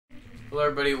Hello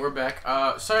everybody, we're back.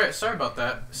 Sorry about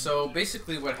that. So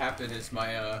basically what happened is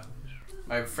my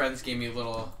friends gave me a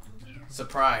little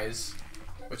surprise,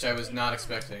 which I was not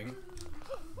expecting.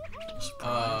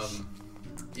 Surprise.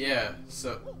 Yeah,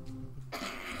 so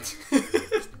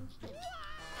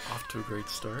Off to a great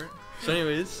start. So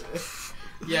anyways.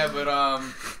 yeah, but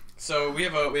so we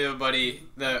have a buddy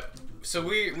that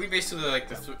we basically like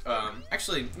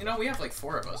actually, you know, we have like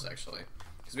 4 of us actually.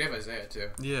 Because we have Isaiah too.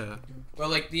 Yeah. Well,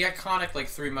 like the iconic like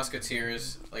 3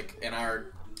 Musketeers like in our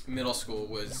middle school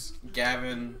was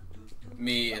Gavin,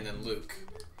 me, and then Luke.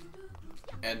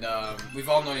 And we've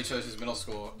all known each other since middle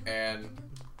school. And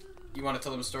you want to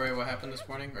tell them a story of what happened this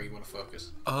morning, or you want to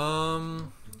focus? I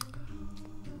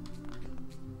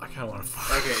kind of want to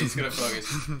focus. Okay, he's gonna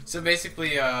focus. So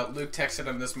basically, Luke texted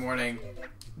him this morning.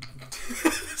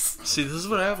 See, this is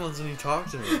what happens when you talk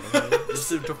to me. Okay?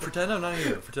 Just pretend I'm not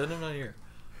here. Pretend I'm not here.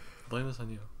 Blame this on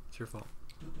you. It's your fault.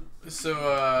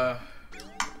 So,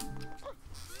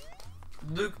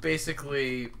 Luke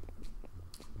basically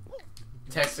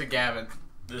texted Gavin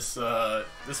this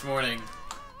morning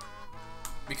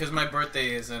because my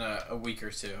birthday is in a week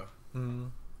or 2. Mm.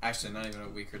 Actually, not even a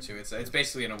week or 2. It's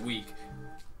basically in a week.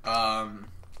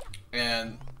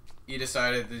 And he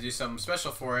decided to do something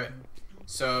special for it.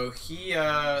 So he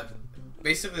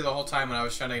basically the whole time when I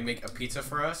was trying to make a pizza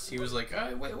for us, he was like,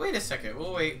 wait a second,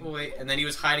 we'll wait, and then he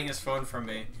was hiding his phone from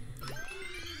me,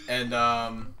 and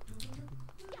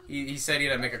he said he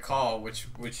had to make a call, which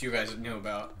you guys knew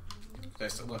about. So I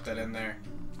still left that in there,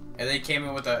 and they came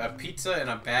in with a pizza and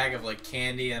a bag of like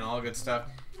candy and all good stuff,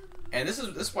 and this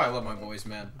is why I love my boys,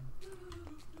 man.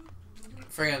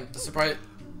 Friggin' surprise,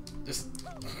 just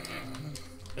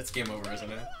it's game over,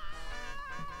 isn't it?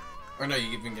 Or no,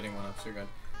 you've been getting one up, so you're good.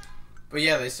 But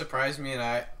yeah, they surprised me,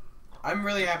 and I'm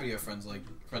really happy to have friends like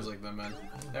them, man.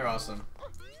 They're awesome.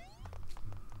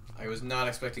 I was not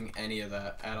expecting any of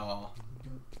that at all.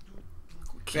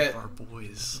 Keep our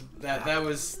boys. That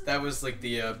was like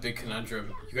the big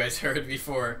conundrum you guys heard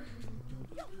before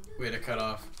we had to cut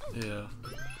off. Yeah.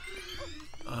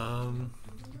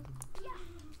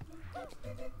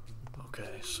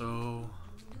 Okay, so.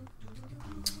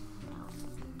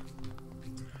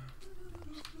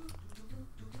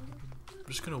 I'm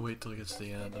just gonna wait till it gets to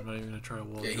the end. I'm not even gonna try to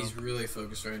wall Yeah, jump. he's really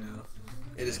focused right now.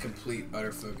 It is complete,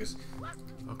 utter focus.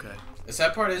 Okay. The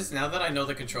sad part is, now that I know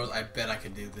the controls, I bet I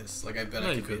could do this. Like, I bet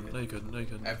I could beat it. No, you couldn't. No, you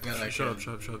couldn't. I bet I Shut could.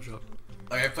 up, shut up.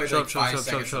 Like, I played Shut like up, 5 shut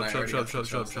seconds and I already got the up.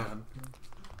 controls down.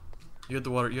 You had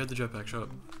the water. You had the jetpack. Shut up.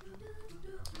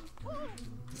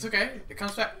 It's okay. It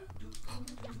comes back.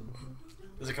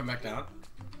 Does it come back down?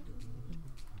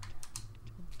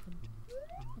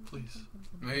 Please.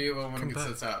 Maybe when Come it gets to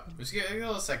back. the top. Just get a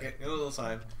little second. Get a little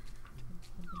time.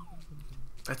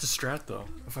 That's a strat though.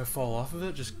 If I fall off of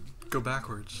it, just go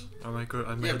backwards. I might go.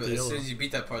 I might Yeah, hit but the as yellow. soon as you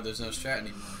beat that part, there's no strat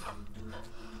anymore.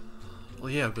 Well,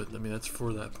 yeah, but I mean that's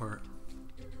for that part.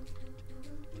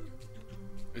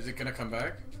 Is it gonna come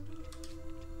back?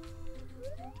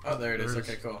 Oh, there it is. There it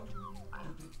Okay, cool.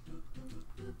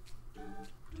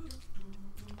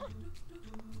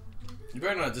 You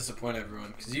better not disappoint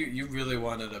everyone, because you really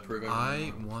wanted to prove everyone I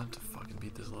wrong. want to fucking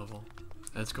beat this level.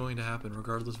 And it's going to happen,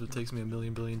 regardless if it takes me a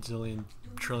million, billion, zillion,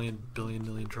 trillion, billion,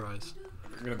 million tries.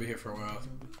 We're gonna be here for a while.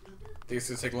 Think it's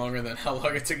gonna take longer than how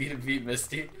long it took you to beat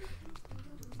Misty?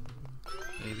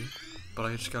 Maybe. But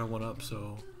I just got a 1-up,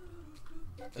 so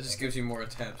That just gives you more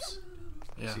attempts.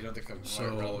 yeah. So you don't have to come.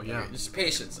 So, yeah. Just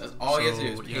patience. That's all you have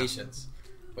to do is yeah. patience.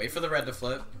 Wait for the red to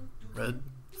flip. Red,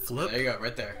 flip, There you go,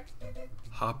 right there.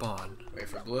 hop on. Wait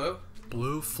for blue.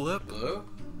 Blue, flip, Blue.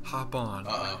 hop on.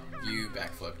 Uh oh, you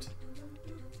backflipped.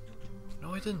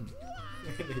 No, I didn't.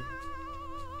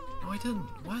 No, I didn't.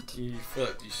 What? You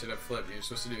flipped. You should have flipped. You're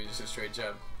supposed to do just a straight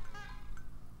jump.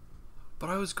 But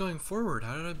I was going forward.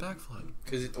 How did I backflip?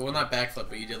 Cause well, not backflip,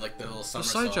 but you did like the little The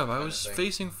somersault. side jump. I kinda was thing.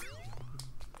 facing.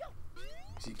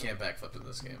 So you can't backflip in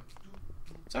this game.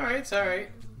 It's alright. It's alright.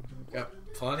 Got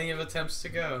plenty of attempts to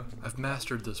go. I've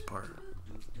mastered this part.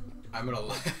 I'm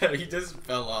gonna. He just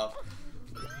fell off.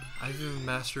 I've even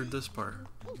mastered this part.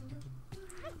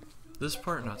 This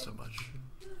part, not so much.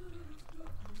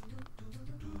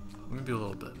 Maybe a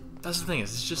little bit. That's the thing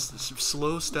is, it's just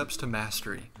slow steps to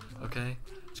mastery. Okay,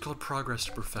 it's called progress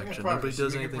to perfection. progress. Nobody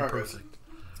does You're making anything progress. perfect.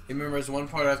 He remembers one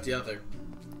part after the other.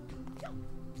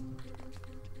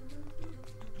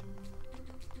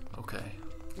 Okay,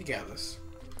 You got this.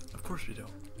 of course we do.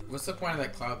 What's the point of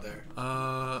that cloud there?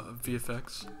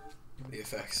 VFX The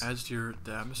effects. adds to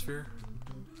the atmosphere.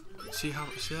 See that?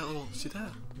 See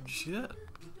that? Did you see that?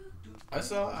 I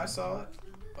saw it.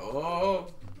 Oh.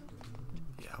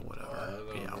 Yeah, whatever. I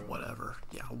don't Yeah, know. whatever.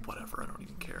 Yeah, whatever. I don't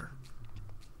even care.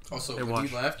 Also, Hey, when watch.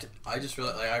 you left, I just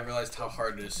realized, like, I realized how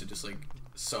hard it is to just like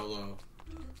solo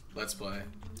Let's Play.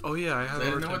 Oh yeah, I have. I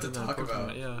didn't know what to talk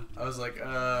about. Yeah. I was like,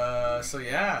 so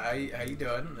yeah, how you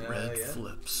doing? Red Yeah.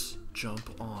 flips, jump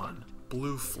on.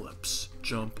 Blue flips,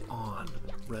 jump on.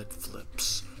 Red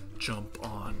flips, jump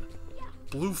on.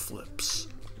 Blue flips,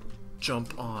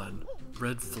 jump on.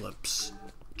 Red flips,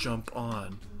 jump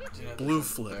on. Blue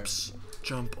flips,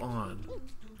 jump on.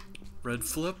 Red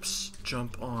flips,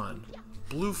 jump on.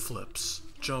 Blue flips,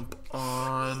 jump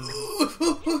on.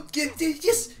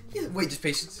 Yes. Yeah. Wait, just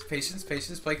patience.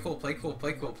 Play cool.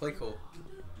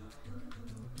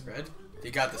 Red,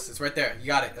 you got this. It's right there. You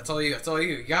got it. That's all you.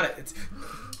 You got it. It's.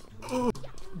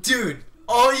 Dude,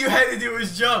 all you had to do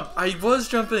was jump. I was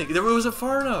jumping. It wasn't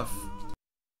far enough.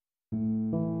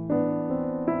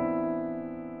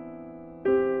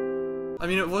 I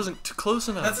mean, it wasn't close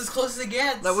enough. That's as close as it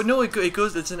gets. That would no. It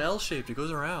goes. It's an L shaped. It goes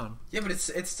around. Yeah, but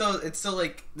it's still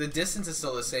like the distance is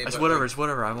still the same. It's but whatever. like, It's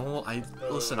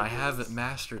whatever. Listen. I have it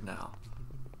mastered now.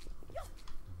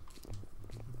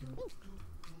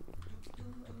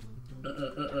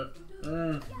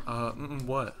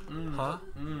 What? Huh?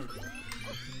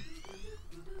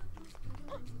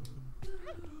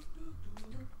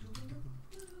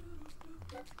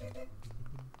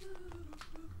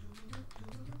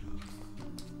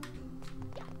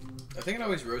 I think it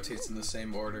always rotates in the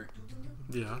same order.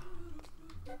 Yeah.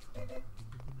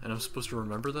 And I'm supposed to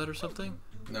remember that or something?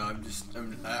 No, I mean,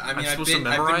 I'm I've supposed to been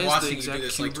memorize the watching you do exact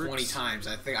this like keywords? 20 times.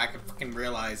 I think I can fucking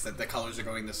realize that the colors are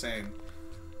going the same.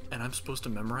 And I'm supposed to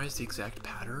memorize the exact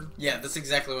pattern? Yeah, that's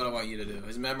exactly what I want you to do,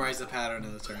 is memorize the pattern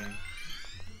of the turning.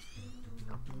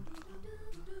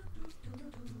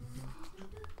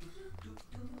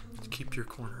 Keep your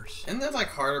corners. Isn't there like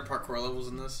harder parkour levels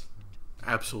in this?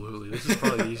 Absolutely. This is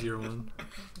probably the easier one.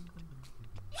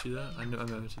 See that? I meant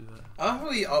to do that. I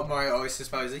love how Mario always says,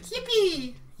 he's like,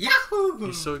 yippee! Yahoo!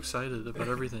 He's so excited about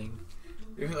everything.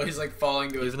 Even though he's like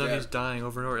falling to his Even though he's death. dying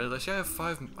over and over. Like, see, I have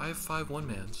five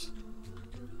one-mans.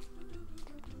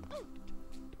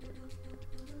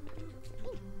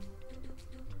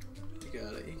 You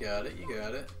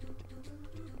got it.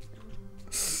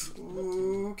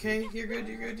 Okay, you're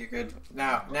good.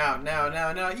 Now.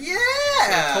 Yeah!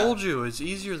 I told you, it's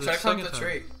easier the Try to climb second the time.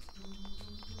 tree.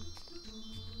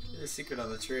 There's a secret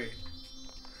on the tree.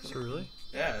 So really?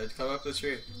 Yeah, climb up the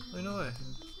tree. Wait, no way.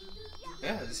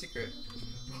 Yeah, there's a secret.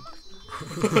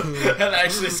 That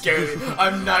actually scared me.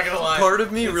 I'm not gonna lie. Part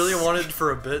of me really wanted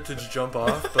for a bit to just jump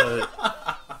off, but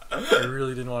I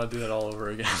really didn't want to do that all over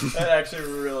again. That actually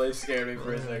really scared me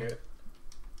for a second.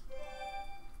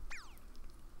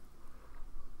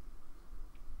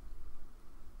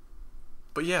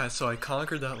 But yeah, so I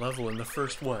conquered that level in the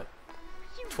first, what,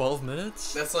 12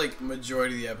 minutes? That's like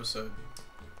majority of the episode.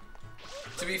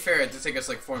 To be fair, it did take us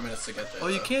like 4 minutes to get there. Oh,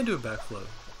 you though. can do a backflip.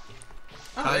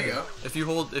 Oh, there you go.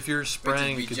 If you're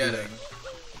spraying, you Wait, can just do be that. jetting.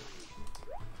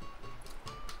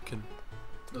 Can.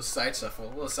 Little side shuffle,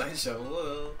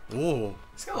 little. Whoa,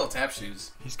 He's got little tap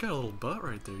shoes. he's got a little butt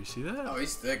right there. You see that? Oh,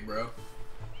 he's thick, bro.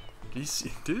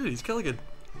 Dude, he's got like a.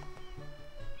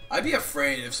 I'd be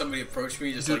afraid if somebody approached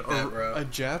me just like that, bro. A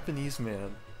Japanese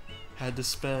man had to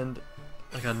spend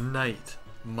like a night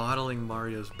modeling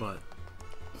Mario's butt.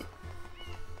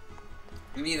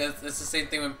 I mean, that's the same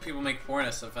thing when people make porn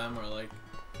SFM or like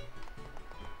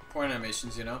porn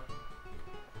animations, you know?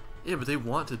 Yeah, but they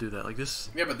want to do that. Like this.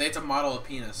 Yeah, but they have to model a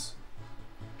penis.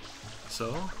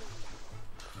 So?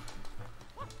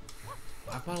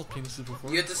 I've modeled penises before.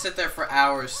 You have to sit there for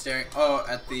hours staring. Oh,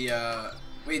 at the.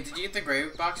 Wait, did you get the gray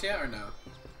box yet or no?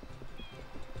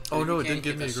 Oh no, You it didn't can't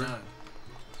give me a get gray. that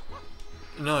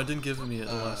shine. No, it didn't give me at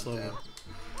the last damn. level.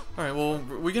 All right, well,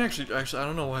 we can actually. I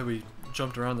don't know why we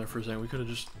jumped around there for a second. We could have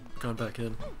just gone back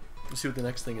in. Let's see what the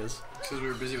next thing is. Because we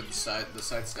were busy with the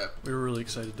side step. We were really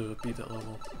excited to beat that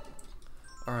level.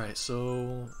 All right,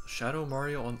 so Shadow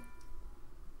Mario on.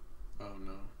 Oh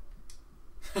no.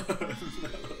 On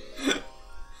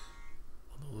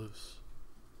the loose.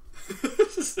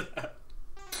 What is that?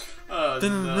 Oh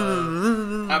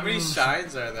no. How many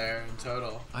shines are there in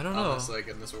total? I don't know. Like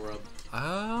in this world.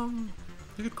 A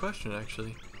good question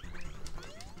actually.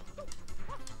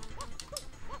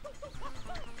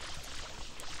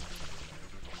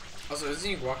 Also, isn't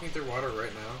he walking through water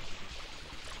right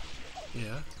now?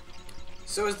 Yeah.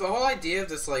 So is the whole idea of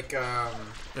this like Yeah,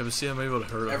 but see, I'm able to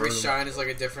hurt every him, shine is like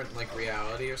a different like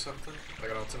reality or something?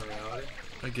 Like an alternate reality?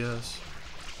 I guess.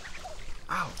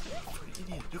 Ow! Fucking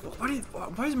idiot. Dude,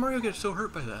 why does Mario get so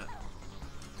hurt by that?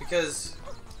 Because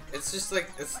it's just like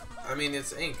I mean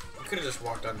it's ink. You could have just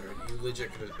walked under it. You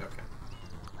legit could have. Okay.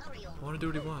 I want to do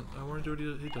what he wants. I want to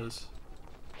do what he does.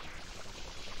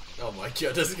 Oh my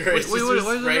goodness gracious. Wait, Just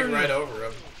why is it spraying hurting? right over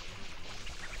him.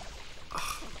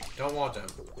 Don't want him.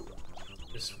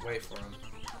 Just wait for him.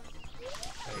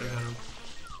 There you go.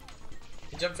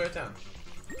 He jumped right down.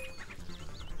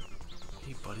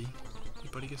 Hey, buddy. Hey,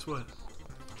 buddy, guess what?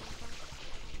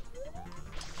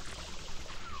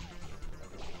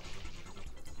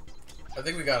 I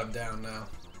think we got him down now.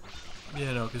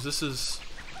 Yeah, no, because this is...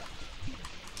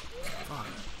 Fuck.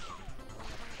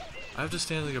 I have to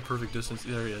stand like a perfect distance.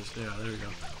 There he is. Yeah, there we go.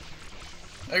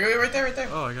 There you go, right there, right there.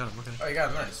 Oh, I got him. Okay. Oh, you got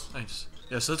him, nice. Nice.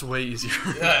 Yeah, so that's way easier.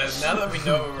 Yeah, now that we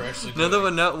know what we're actually doing.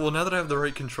 Now that I have the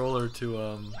right controller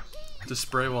to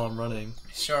spray while I'm running.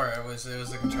 Sure, it was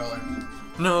the controller.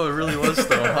 No, it really was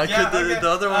though. The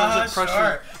other one wasn't pressure.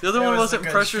 Sure. The other one wasn't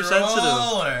pressure sensitive.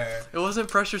 Controller. It wasn't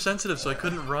pressure sensitive, so I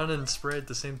couldn't run and spray at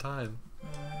the same time.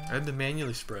 I had to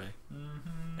manually spray.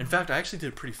 In fact, I actually did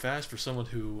it pretty fast for someone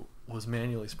who was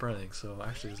manually spraying, so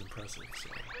actually it was impressive. So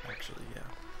actually, yeah.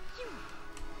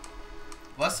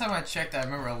 Last time I checked, I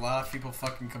remember a lot of people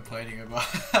fucking complaining about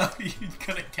how you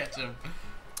couldn't catch him.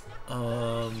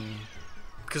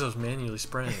 Because I was manually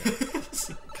spraying it.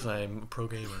 Because I'm a pro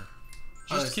gamer.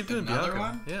 Just keep doing another Bianca.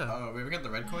 one? Yeah. Oh, we got the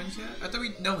red coins yet? I thought we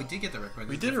did get the red coins.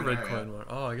 We did a red coin one.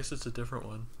 Oh, I guess it's a different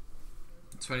one.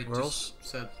 That's what he Where just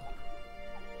said.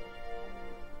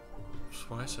 That's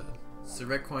what I said. It's the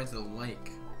red coin to the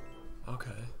lake. Okay.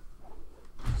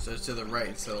 So it's to the right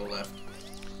instead of the left.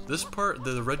 This part,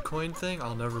 the red coin thing,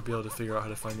 I'll never be able to figure out how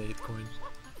to find the 8th coin.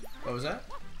 What was that?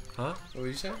 Huh? What did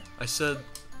you say? I said,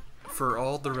 for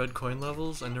all the red coin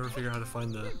levels, I never figure out how to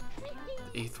find the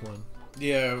 8th one.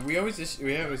 Yeah, we always have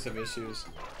issues.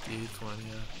 The 8th one,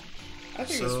 yeah. I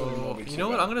think this one will be you know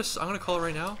what? I'm gonna call it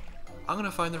right now. I'm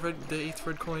gonna find the 8th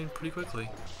red coin pretty quickly.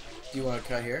 Do you want to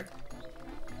cut here?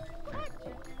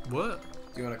 What?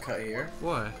 Do you want to cut here?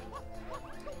 Why?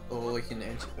 Well, we can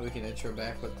intro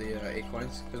back with the 8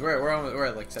 coins because we're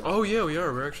at like 7. Oh yeah, we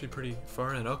are. We're actually pretty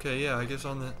far in. Okay, yeah. I guess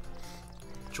on the.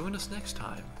 Join us next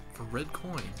time for red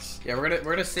coins. Yeah, we're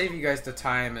gonna save you guys the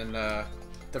time and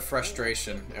the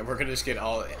frustration, and we're gonna just get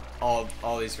all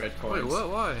these red coins. Wait, what?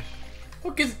 Why?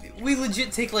 Well, because we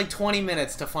legit take like 20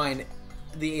 minutes to find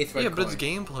the 8th red coin. Yeah, but it's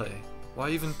gameplay. Why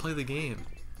even play the game?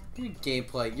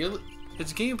 Gameplay.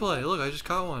 It's gameplay. Look, I just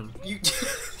caught one.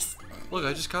 Look,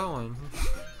 I just caught one.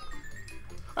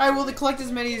 Alright, well, to collect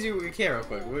as many as you can real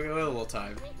quick. We got a little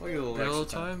time. We'll get a little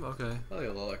extra time. Okay. We'll get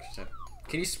a little extra time.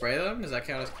 Can you spray them? Does that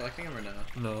count as collecting them or no?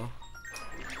 No.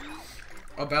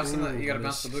 Oh, bouncing you gotta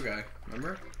bounce the blue guy.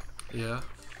 Remember? Yeah.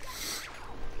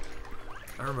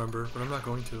 I remember, but I'm not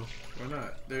going to. Why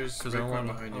not? There's red coin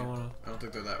behind you. I don't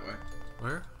think they're that way.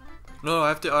 Where? No, I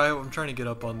have to. I'm trying to get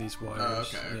up on these wires. Oh,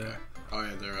 okay, okay. Yeah. Oh,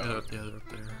 yeah, they're up. Yeah, they're up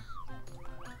there.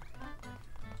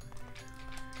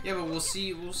 Yeah, but we'll see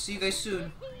you guys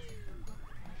soon.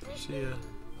 See ya.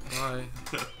 Bye.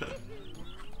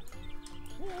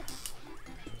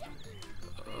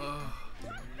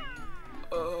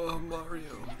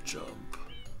 Mario, jump.